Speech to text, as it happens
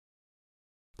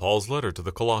Paul's letter to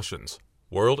the Colossians,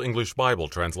 World English Bible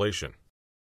Translation.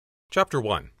 Chapter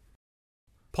 1.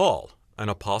 Paul, an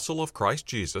apostle of Christ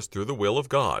Jesus through the will of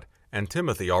God, and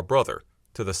Timothy our brother,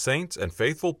 to the saints and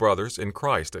faithful brothers in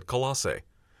Christ at Colossae.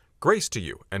 Grace to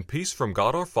you, and peace from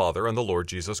God our Father and the Lord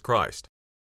Jesus Christ.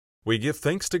 We give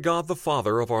thanks to God the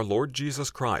Father of our Lord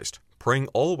Jesus Christ, praying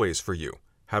always for you,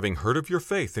 having heard of your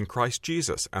faith in Christ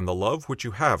Jesus and the love which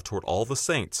you have toward all the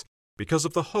saints, because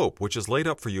of the hope which is laid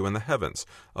up for you in the heavens,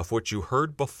 of which you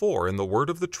heard before in the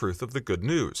word of the truth of the good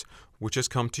news, which has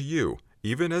come to you,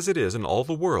 even as it is in all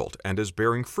the world, and is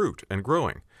bearing fruit and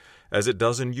growing, as it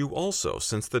does in you also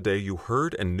since the day you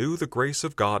heard and knew the grace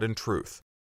of God in truth.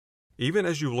 Even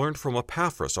as you learned from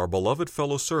Epaphras, our beloved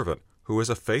fellow servant, who is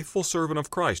a faithful servant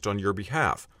of Christ on your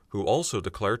behalf, who also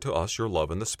declared to us your love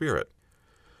in the Spirit.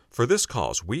 For this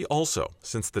cause we also,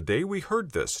 since the day we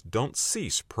heard this, don't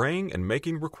cease praying and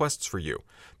making requests for you,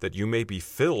 that you may be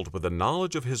filled with the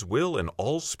knowledge of His will in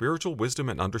all spiritual wisdom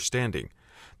and understanding,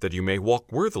 that you may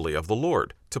walk worthily of the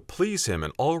Lord, to please Him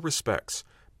in all respects,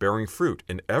 bearing fruit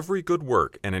in every good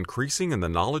work and increasing in the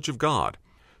knowledge of God,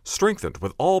 strengthened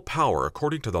with all power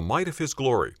according to the might of His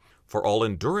glory, for all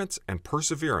endurance and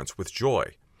perseverance with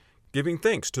joy, giving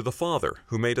thanks to the Father,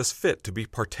 who made us fit to be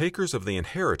partakers of the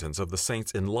inheritance of the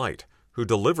saints in light, who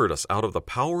delivered us out of the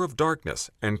power of darkness,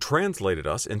 and translated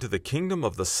us into the kingdom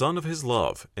of the Son of His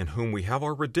love, in whom we have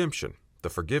our redemption, the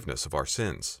forgiveness of our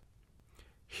sins.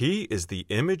 He is the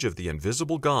image of the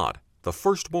invisible God, the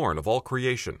firstborn of all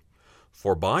creation.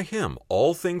 For by Him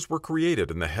all things were created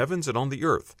in the heavens and on the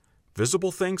earth,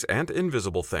 visible things and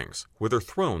invisible things, whether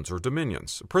thrones or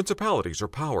dominions, principalities or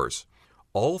powers.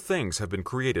 All things have been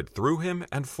created through Him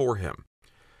and for Him.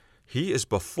 He is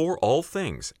before all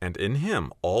things, and in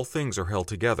Him all things are held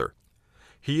together.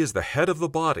 He is the head of the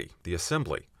body, the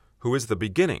assembly, who is the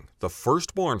beginning, the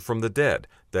firstborn from the dead,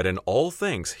 that in all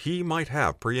things He might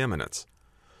have preeminence.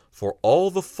 For all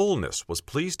the fullness was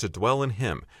pleased to dwell in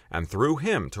Him, and through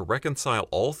Him to reconcile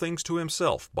all things to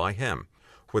Himself by Him,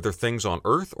 whether things on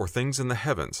earth or things in the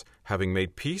heavens, having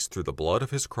made peace through the blood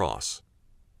of His cross.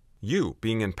 You,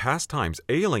 being in past times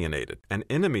alienated and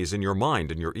enemies in your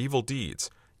mind and your evil deeds,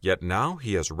 yet now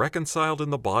He has reconciled in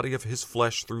the body of His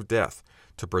flesh through death,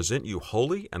 to present you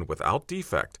holy and without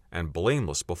defect and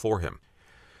blameless before Him.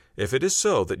 If it is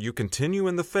so that you continue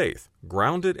in the faith,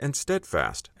 grounded and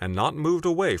steadfast, and not moved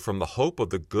away from the hope of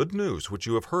the good news which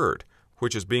you have heard,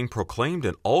 which is being proclaimed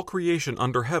in all creation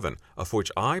under heaven, of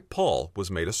which I, Paul, was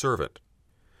made a servant.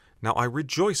 Now I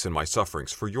rejoice in my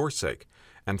sufferings for your sake,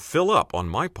 and fill up, on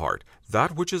my part,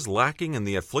 that which is lacking in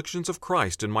the afflictions of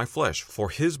Christ in my flesh for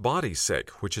His body's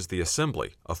sake, which is the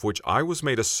assembly, of which I was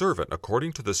made a servant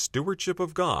according to the stewardship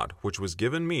of God, which was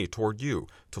given me toward you,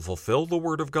 to fulfill the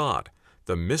word of God,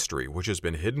 the mystery which has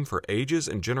been hidden for ages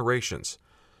and generations.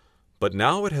 But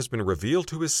now it has been revealed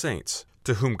to His saints,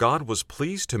 to whom God was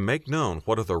pleased to make known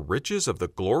what are the riches of the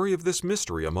glory of this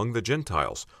mystery among the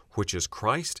Gentiles, which is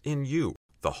Christ in you,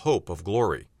 the hope of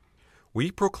glory. We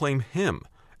proclaim Him,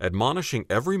 admonishing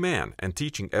every man and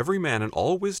teaching every man in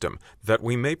all wisdom, that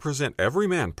we may present every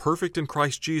man perfect in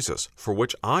Christ Jesus, for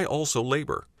which I also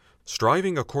labor,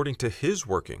 striving according to His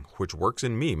working, which works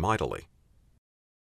in me mightily.